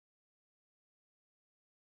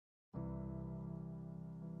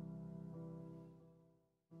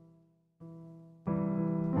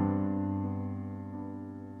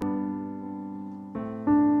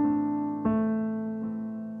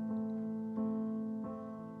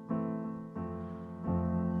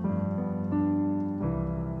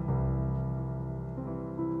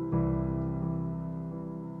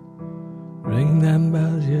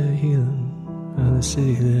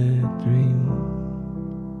city that dreams.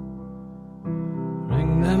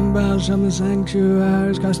 Ring them bells from the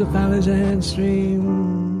sanctuaries across the valleys and streams.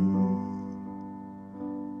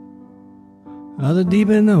 Are the deep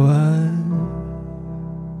and the wide,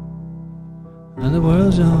 and the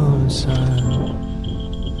world's on its side.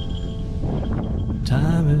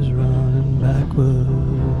 Time is running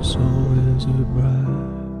backwards, so is the bride.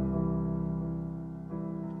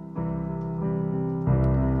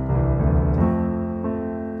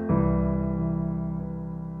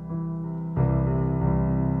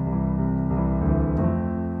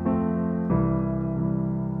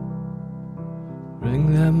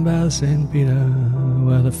 Ring them bells, St. Peter,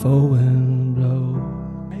 where the full wind blows.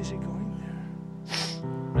 Why is he going there?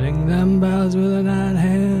 Ring them bells with a nine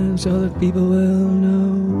hand so that people will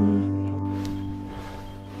know.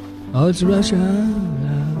 Oh, it's Russia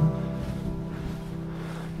now,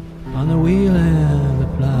 on the wheel and the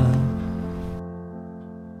plow.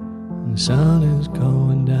 And the sun is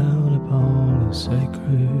going down upon a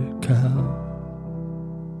sacred cow.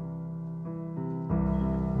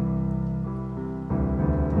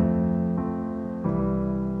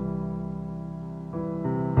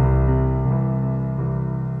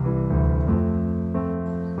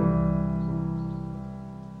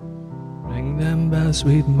 Ring them bells,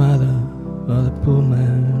 sweet mother, for the poor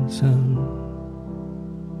man's son.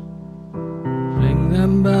 Ring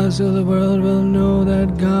them bells so the world will know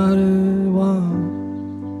that God is one.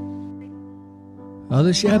 Oh,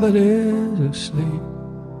 the shepherd is asleep,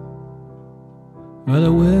 where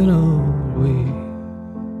the widows weep,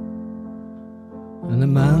 and the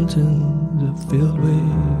mountains are filled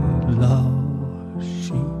with lost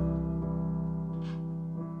sheep.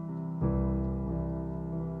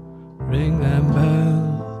 Ring them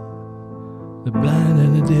bells, the blind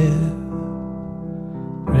and the deaf.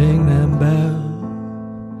 Ring them bells,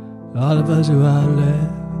 all of us who are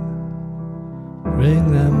left.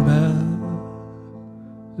 Ring them bells,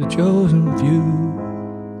 the chosen few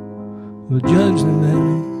will judge the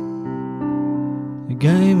many. The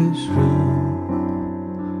game is through.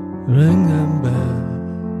 Ring them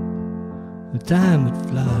bells, the time that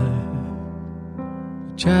flies,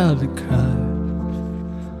 the child that cries,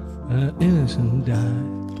 an innocent died.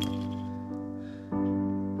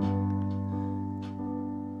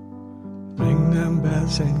 Ring them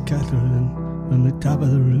bells, St. Catherine, from the top of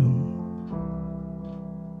the room.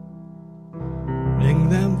 Ring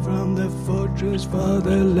them from the fortress for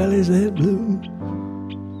the lilies that bloom.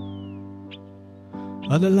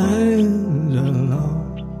 For the lines are long,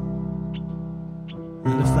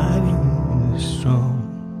 and the fighting is strong,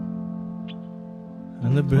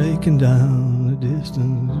 and the breaking down the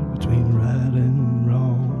distance between right and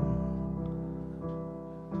wrong.